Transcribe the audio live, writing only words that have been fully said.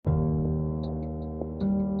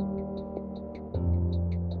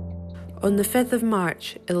On the 5th of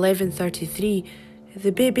March, 1133,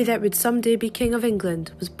 the baby that would someday be King of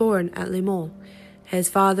England was born at Le Mans. His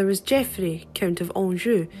father was Geoffrey, Count of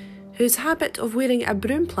Anjou, whose habit of wearing a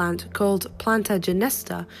broom plant called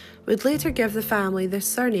Plantagenet would later give the family the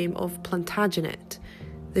surname of Plantagenet.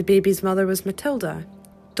 The baby's mother was Matilda,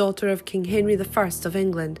 daughter of King Henry I of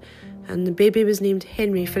England, and the baby was named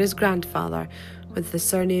Henry for his grandfather, with the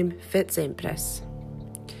surname Fitz-Empress.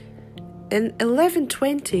 In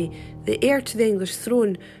 1120, the heir to the English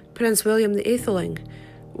throne, Prince William the Atheling,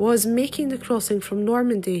 was making the crossing from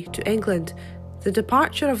Normandy to England. The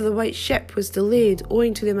departure of the White Ship was delayed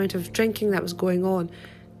owing to the amount of drinking that was going on,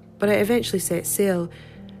 but it eventually set sail.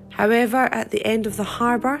 However, at the end of the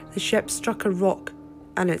harbour, the ship struck a rock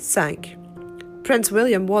and it sank. Prince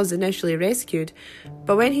William was initially rescued,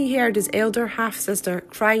 but when he heard his elder half-sister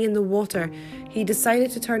crying in the water, he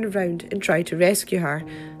decided to turn around and try to rescue her.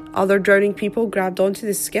 Other drowning people grabbed onto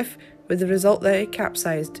the skiff, with the result that it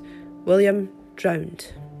capsized. William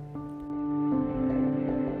drowned.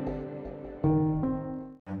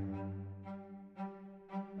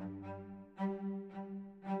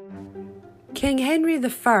 King Henry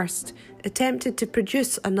I attempted to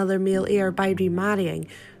produce another male heir by remarrying,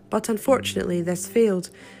 but unfortunately this failed.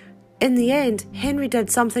 In the end, Henry did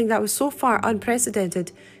something that was so far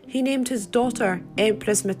unprecedented. He named his daughter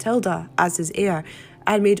Empress Matilda as his heir,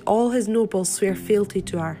 and made all his nobles swear fealty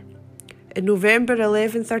to her. In November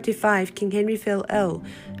 1135, King Henry fell ill,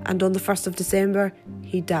 and on the 1st of December,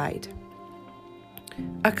 he died.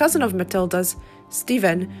 A cousin of Matilda's,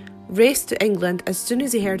 Stephen, raced to England as soon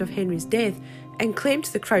as he heard of Henry's death and claimed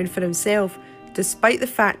the crown for himself, despite the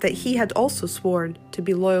fact that he had also sworn to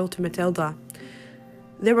be loyal to Matilda.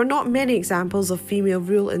 There were not many examples of female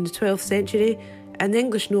rule in the 12th century, and the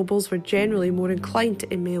English nobles were generally more inclined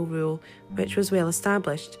to male rule, which was well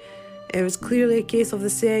established. It was clearly a case of the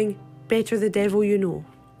saying, better the devil you know.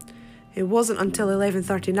 It wasn't until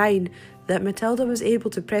 1139 that Matilda was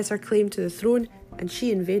able to press her claim to the throne, and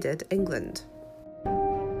she invaded England.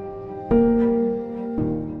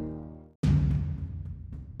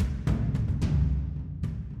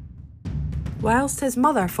 Whilst his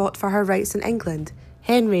mother fought for her rights in England,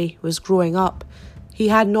 Henry was growing up. He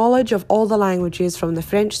had knowledge of all the languages from the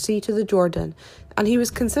French Sea to the Jordan, and he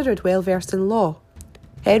was considered well versed in law.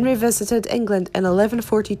 Henry visited England in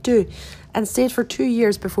 1142 and stayed for 2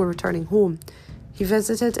 years before returning home. He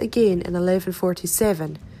visited again in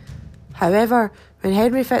 1147. However, when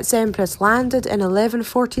Henry Fitz-Empress landed in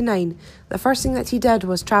 1149, the first thing that he did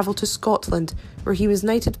was travel to Scotland, where he was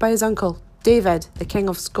knighted by his uncle, David, the King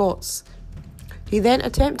of Scots. He then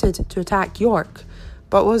attempted to attack York,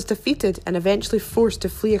 but was defeated and eventually forced to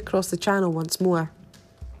flee across the Channel once more.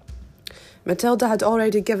 Matilda had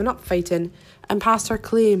already given up fighting and passed her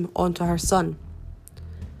claim on to her son.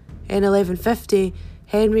 In 1150,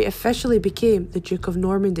 Henry officially became the Duke of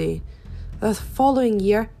Normandy. The following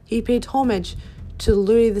year, he paid homage to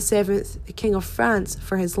Louis VII, the King of France,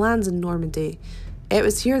 for his lands in Normandy. It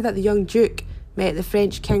was here that the young Duke met the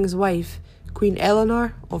French king's wife, Queen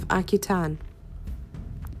Eleanor of Aquitaine.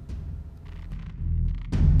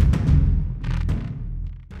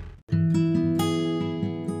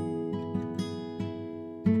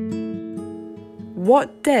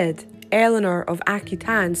 What did Eleanor of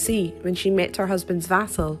Aquitaine see when she met her husband's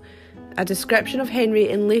vassal? A description of Henry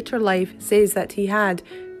in later life says that he had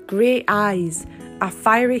grey eyes, a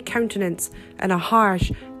fiery countenance, and a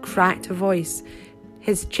harsh, cracked voice.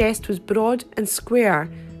 His chest was broad and square,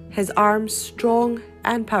 his arms strong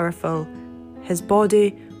and powerful, his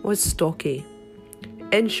body was stocky.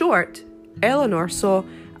 In short, Eleanor saw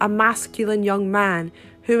a masculine young man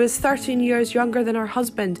who was 13 years younger than her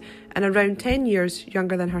husband and around 10 years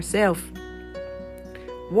younger than herself.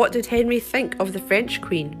 What did Henry think of the French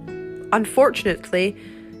queen? Unfortunately,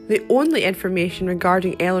 the only information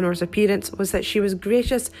regarding Eleanor's appearance was that she was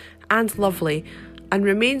gracious and lovely, and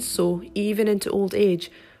remained so even into old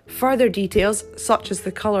age. Further details, such as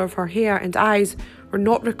the colour of her hair and eyes, were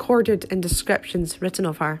not recorded in descriptions written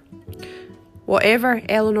of her. Whatever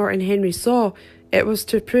Eleanor and Henry saw, it was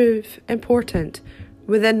to prove important.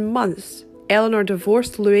 Within months, Eleanor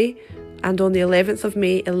divorced Louis, and on the 11th of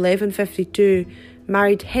May 1152,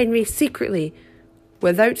 married Henry secretly,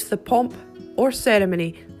 without the pomp or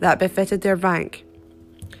ceremony that befitted their rank.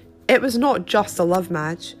 It was not just a love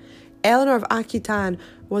match. Eleanor of Aquitaine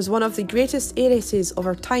was one of the greatest heiresses of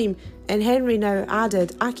her time, and Henry now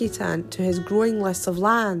added Aquitaine to his growing list of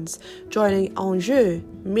lands, joining Anjou,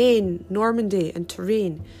 Maine, Normandy and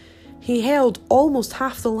Touraine. He held almost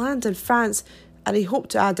half the land in France, and he hoped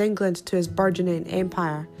to add England to his burgeoning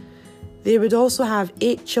empire. They would also have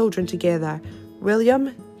 8 children together: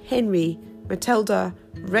 William, Henry, Matilda,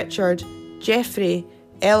 Richard, Geoffrey,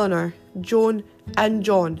 Eleanor, Joan and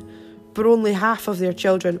John, but only half of their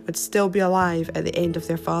children would still be alive at the end of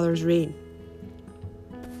their father's reign.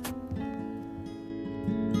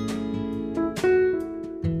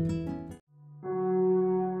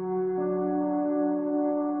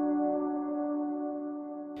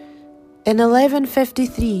 In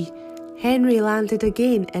 1153, Henry landed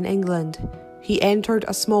again in England. He entered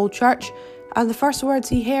a small church, and the first words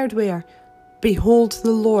he heard were, "Behold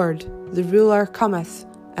the Lord, the ruler cometh,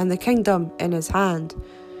 and the kingdom in his hand."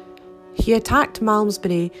 He attacked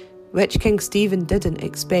Malmesbury, which King Stephen didn't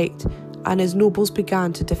expect, and his nobles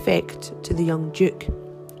began to defect to the young Duke.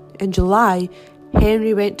 In July,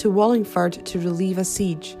 Henry went to Wallingford to relieve a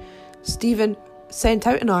siege. Stephen sent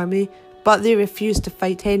out an army, but they refused to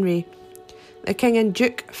fight Henry. The King and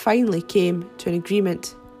Duke finally came to an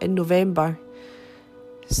agreement in November.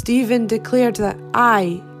 Stephen declared that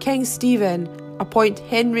I, King Stephen, appoint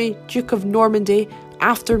Henry, Duke of Normandy,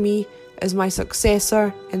 after me as my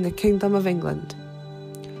successor in the Kingdom of England.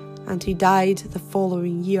 And he died the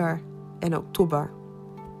following year in October.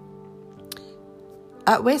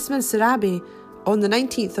 At Westminster Abbey, on the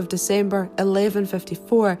 19th of December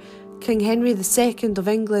 1154, King Henry II of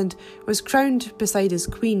England was crowned beside his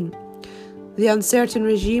Queen. The uncertain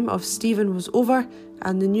regime of Stephen was over,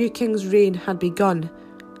 and the new king's reign had begun.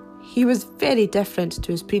 He was very different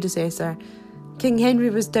to his predecessor. King Henry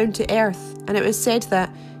was down to earth, and it was said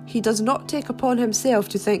that he does not take upon himself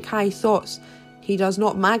to think high thoughts. He does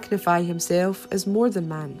not magnify himself as more than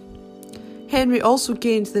man. Henry also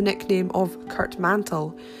gained the nickname of Curt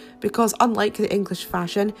Mantle, because unlike the English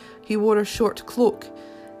fashion, he wore a short cloak.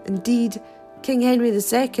 Indeed, King Henry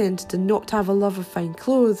II did not have a love of fine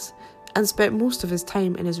clothes, and spent most of his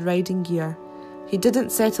time in his riding gear. He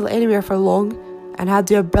didn't settle anywhere for long, and had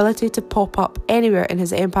the ability to pop up anywhere in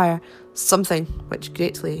his empire, something which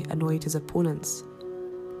greatly annoyed his opponents.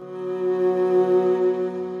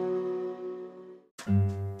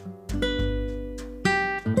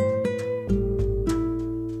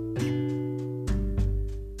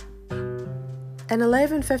 In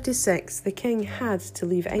 1156, the king had to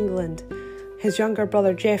leave England. His younger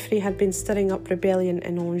brother Geoffrey had been stirring up rebellion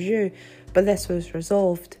in Anjou, but this was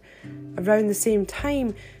resolved. Around the same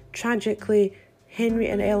time, tragically, Henry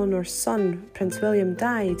and Eleanor's son, Prince William,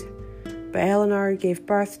 died, but Eleanor gave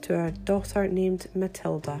birth to a daughter named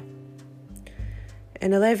Matilda.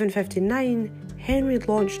 In 1159, Henry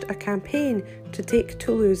launched a campaign to take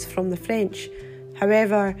Toulouse from the French.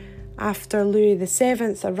 However, after Louis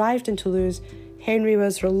VII arrived in Toulouse, Henry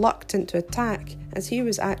was reluctant to attack, as he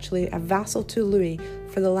was actually a vassal to Louis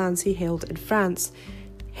for the lands he held in France.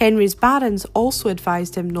 Henry's barons also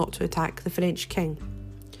advised him not to attack the French king.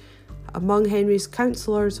 Among Henry's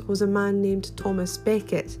councillors was a man named Thomas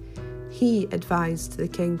Becket. He advised the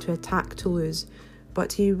king to attack Toulouse,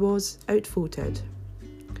 but he was outvoted.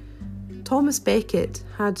 Thomas Becket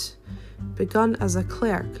had begun as a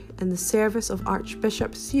clerk in the service of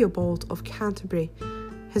Archbishop Theobald of Canterbury.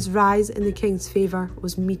 His rise in the king's favour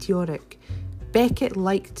was meteoric. Becket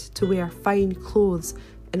liked to wear fine clothes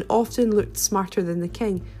and often looked smarter than the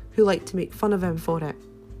king, who liked to make fun of him for it.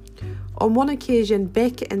 On one occasion,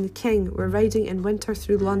 Becket and the king were riding in winter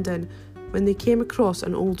through London when they came across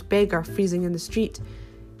an old beggar freezing in the street.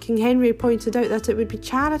 King Henry pointed out that it would be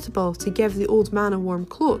charitable to give the old man a warm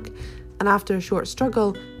cloak, and after a short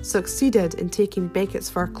struggle, succeeded in taking Becket's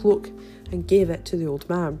fur cloak and gave it to the old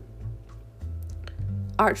man.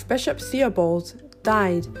 Archbishop Theobald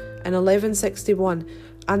died in 1161,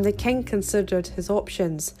 and the king considered his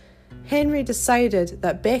options. Henry decided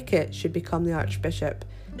that Becket should become the archbishop.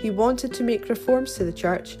 He wanted to make reforms to the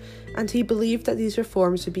church, and he believed that these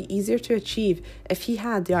reforms would be easier to achieve if he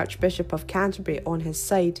had the Archbishop of Canterbury on his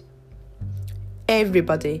side.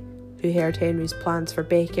 Everybody who heard Henry's plans for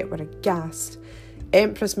Becket were aghast.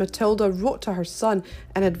 Empress Matilda wrote to her son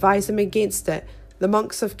and advised him against it. The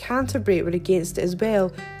monks of Canterbury were against it as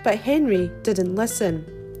well, but Henry didn't listen.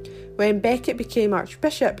 When Becket became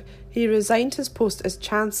archbishop, he resigned his post as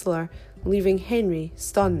chancellor, leaving Henry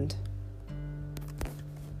stunned.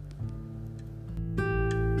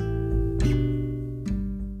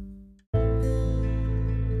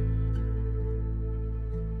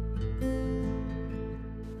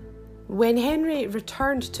 When Henry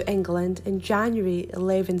returned to England in January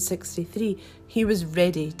 1163, he was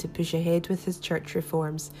ready to push ahead with his church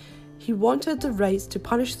reforms. He wanted the right to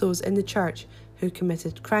punish those in the church who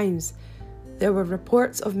committed crimes. There were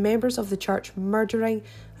reports of members of the church murdering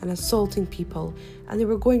and assaulting people, and they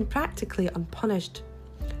were going practically unpunished.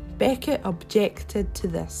 Becket objected to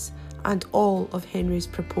this and all of Henry's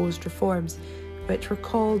proposed reforms. which were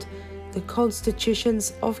called the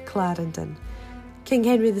Constitutions of Clarendon. King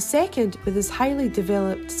Henry II, with his highly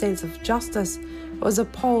developed sense of justice, was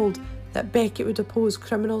appalled that Becket would oppose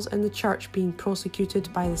criminals in the church being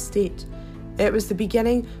prosecuted by the state. It was the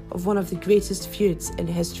beginning of one of the greatest feuds in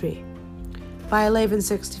history. By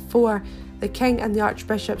 1164, the king and the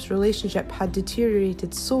archbishop's relationship had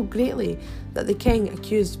deteriorated so greatly that the king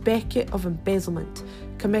accused Becket of embezzlement,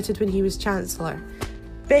 committed when he was chancellor.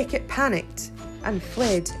 Becket panicked and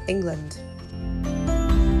fled England.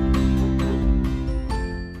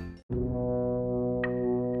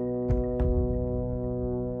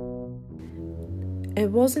 It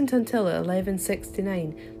wasn't until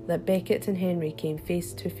 1169 that Becket and Henry came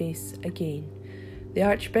face to face again. The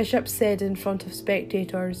archbishop said in front of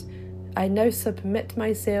spectators, "I now submit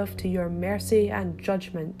myself to your mercy and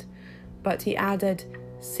judgment," but he added,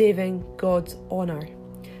 "saving God's honour."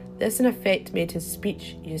 This in effect made his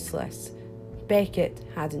speech useless. Becket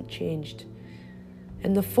hadn't changed.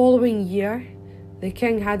 In the following year, the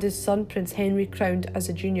king had his son Prince Henry crowned as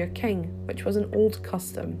a junior king, which was an old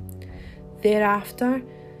custom. Thereafter,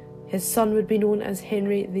 his son would be known as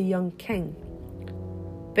Henry the Young King.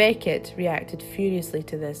 Becket reacted furiously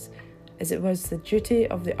to this, as it was the duty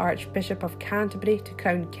of the Archbishop of Canterbury to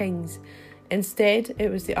crown kings. Instead, it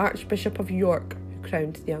was the Archbishop of York who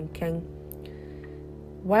crowned the young king.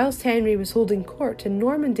 Whilst Henry was holding court in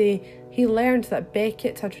Normandy, he learned that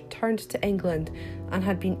Becket had returned to England and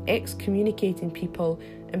had been excommunicating people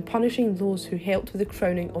and punishing those who helped with the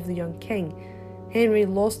crowning of the young king. Henry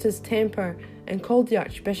lost his temper and called the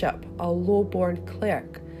Archbishop a low-born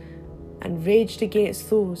clerk, and raged against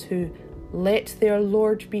those who let their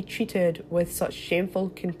lord be treated with such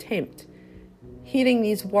shameful contempt. Hearing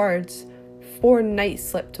these words, 4 knights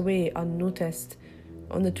slipped away unnoticed.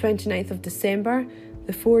 On the 29th of December,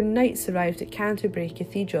 the 4 knights arrived at Canterbury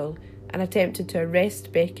Cathedral and attempted to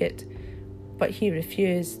arrest Becket, but he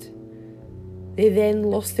refused. They then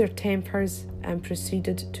lost their tempers and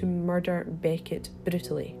proceeded to murder Becket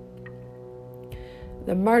brutally.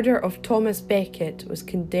 The murder of Thomas Becket was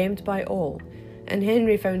condemned by all, and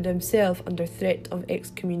Henry found himself under threat of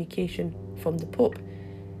excommunication from the Pope.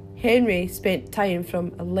 Henry spent time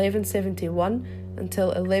from 1171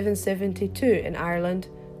 until 1172 in Ireland,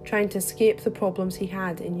 trying to escape the problems he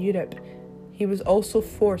had in Europe. He was also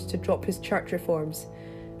forced to drop his church reforms.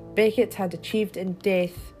 Becket had achieved in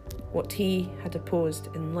death what he had opposed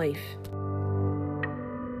in life.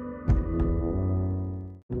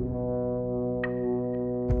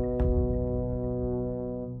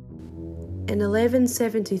 In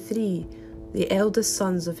 1173, the eldest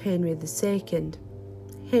sons of Henry II,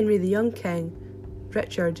 Henry the Young King,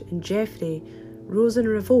 Richard and Geoffrey, rose in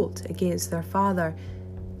revolt against their father.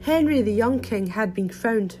 Henry the Young King had been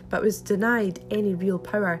crowned but was denied any real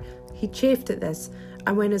power. He chafed at this,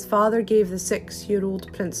 and when his father gave the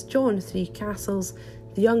 6-year-old Prince John 3 castles,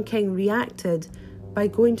 the young king reacted by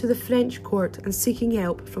going to the French court and seeking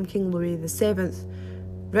help from King Louis VII.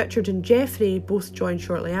 Richard and Geoffrey both joined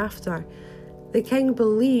shortly after. The king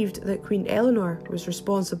believed that Queen Eleanor was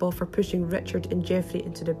responsible for pushing Richard and Geoffrey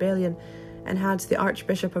into rebellion, and had the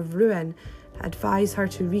Archbishop of Rouen advise her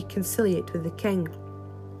to reconciliate with the king.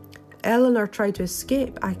 Eleanor tried to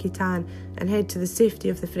escape Aquitaine and head to the safety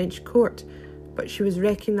of the French court, but she was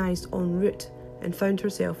recognised en route and found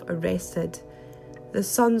herself arrested. The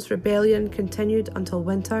sons' rebellion continued until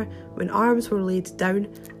winter, when arms were laid down,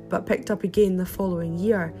 but picked up again the following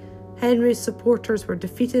year. Henry's supporters were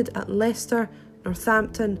defeated at Leicester,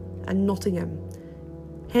 Northampton and Nottingham.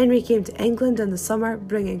 Henry came to England in the summer,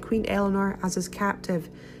 bringing Queen Eleanor as his captive.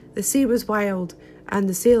 The sea was wild, and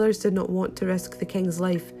the sailors did not want to risk the king's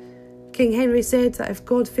life. King Henry said that if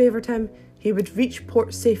God favoured him, he would reach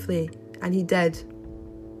port safely, and he did.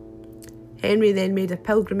 Henry then made a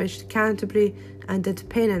pilgrimage to Canterbury and did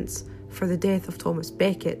penance for the death of Thomas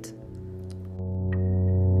Becket.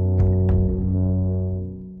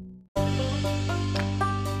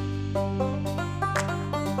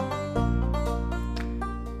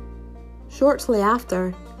 Shortly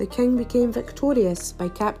after, the king became victorious by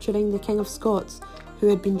capturing the King of Scots, who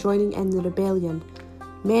had been joining in the rebellion.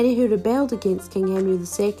 Many who rebelled against King Henry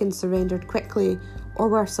II surrendered quickly or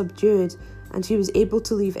were subdued, and he was able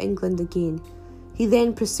to leave England again. He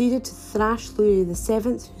then proceeded to thrash Louis VII,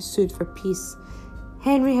 who sued for peace.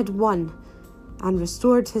 Henry had won and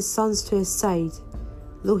restored his sons to his side,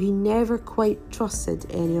 though he never quite trusted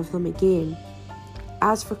any of them again.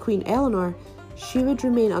 As for Queen Eleanor, she would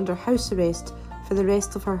remain under house arrest for the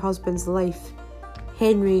rest of her husband's life.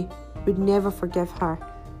 Henry would never forgive her,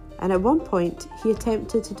 and at one point he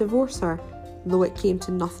attempted to divorce her, though it came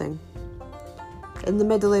to nothing. In the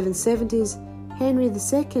mid-1170s, Henry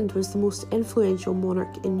II was the most influential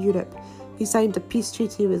monarch in Europe. He signed a peace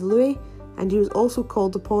treaty with Louis, and he was also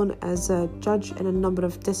called upon as a judge in a number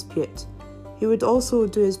of disputes. He would also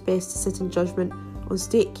do his best to sit in judgment on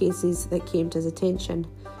state cases that came to his attention.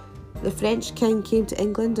 The French king came to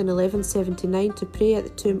England in 1179 to pray at the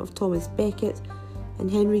tomb of Thomas Becket, and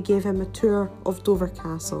Henry gave him a tour of Dover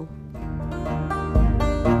Castle.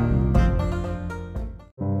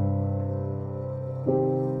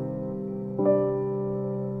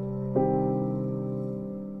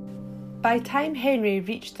 By the time Henry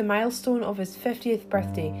reached the milestone of his 50th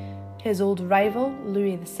birthday, his old rival,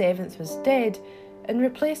 Louis VII, was dead and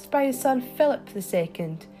replaced by his son Philip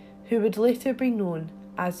II, who would later be known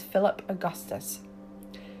as Philip Augustus.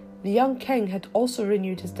 The young king had also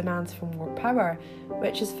renewed his demands for more power,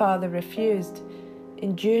 which his father refused.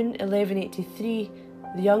 In June 1183,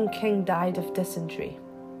 the young king died of dysentery.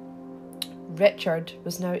 Richard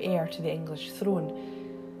was now heir to the English throne.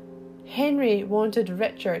 Henry wanted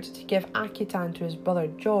Richard to give Aquitaine to his brother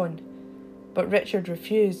John, but Richard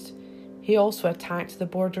refused. He also attacked the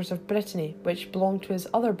borders of Brittany, which belonged to his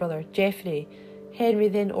other brother, Geoffrey. Henry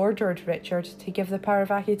then ordered Richard to give the power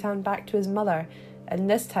of Aquitaine back to his mother, and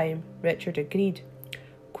this time Richard agreed.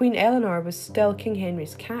 Queen Eleanor was still King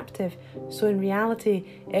Henry's captive, so in reality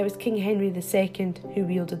it was King Henry II who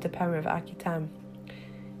wielded the power of Aquitaine.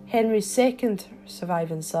 Henry's second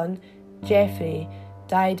surviving son, Geoffrey,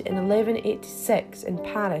 died in 1186 in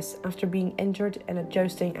Paris after being injured in a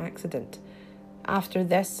jousting accident. After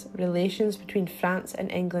this, relations between France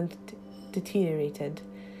and England deteriorated.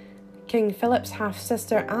 King Philip's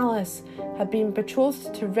half-sister Alice had been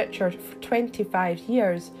betrothed to Richard for 25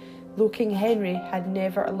 years, though King Henry had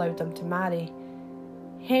never allowed them to marry.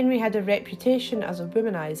 Henry had a reputation as a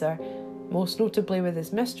womanizer, most notably with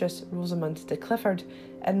his mistress, Rosamund de Clifford,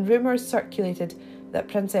 and rumours circulated that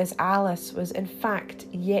Princess Alice was in fact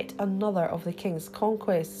yet another of the king's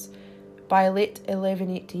conquests. By late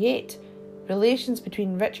 1188, relations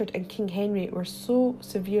between Richard and King Henry were so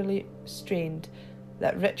severely strained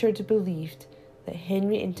that Richard believed that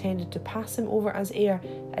Henry intended to pass him over as heir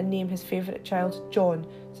and name his favourite child John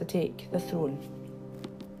to take the throne.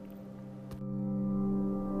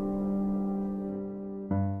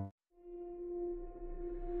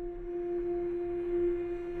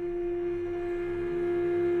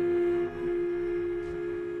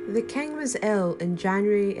 The king was ill in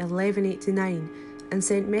January 1189 and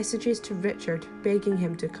sent messages to Richard begging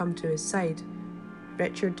him to come to his side.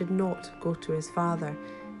 Richard did not go to his father.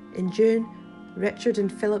 In June, Richard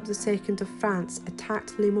and Philip II of France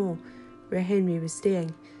attacked Le Mans, where Henry was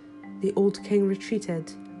staying. The old king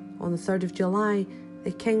retreated. On the 3rd of July,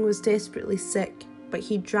 the king was desperately sick, but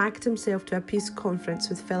he dragged himself to a peace conference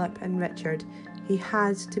with Philip and Richard. He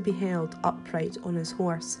had to be held upright on his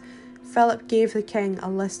horse. Philip gave the king a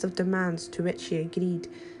list of demands to which he agreed.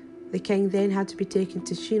 The king then had to be taken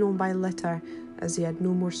to Chinon by litter, as he had no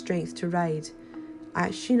more strength to ride.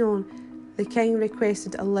 At Chinon, the king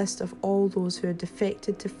requested a list of all those who had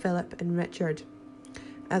defected to Philip and Richard.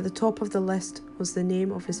 At the top of the list was the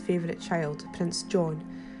name of his favourite child, Prince John.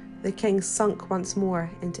 The king sunk once more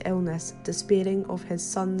into illness, despairing of his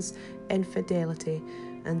son's infidelity,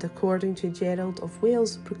 and according to Gerald of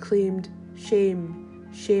Wales, proclaimed, "Shame,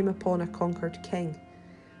 shame upon a conquered king."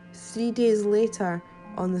 3 days later,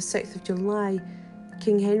 on the 6th of July,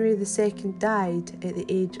 King Henry II died at the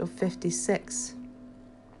age of 56.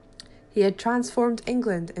 He had transformed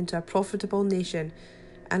England into a profitable nation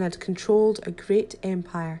and had controlled a great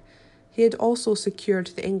empire. He had also secured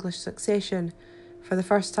the English succession. For the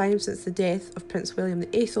first time since the death of Prince William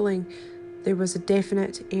the Aetheling, there was a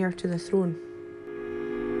definite heir to the throne.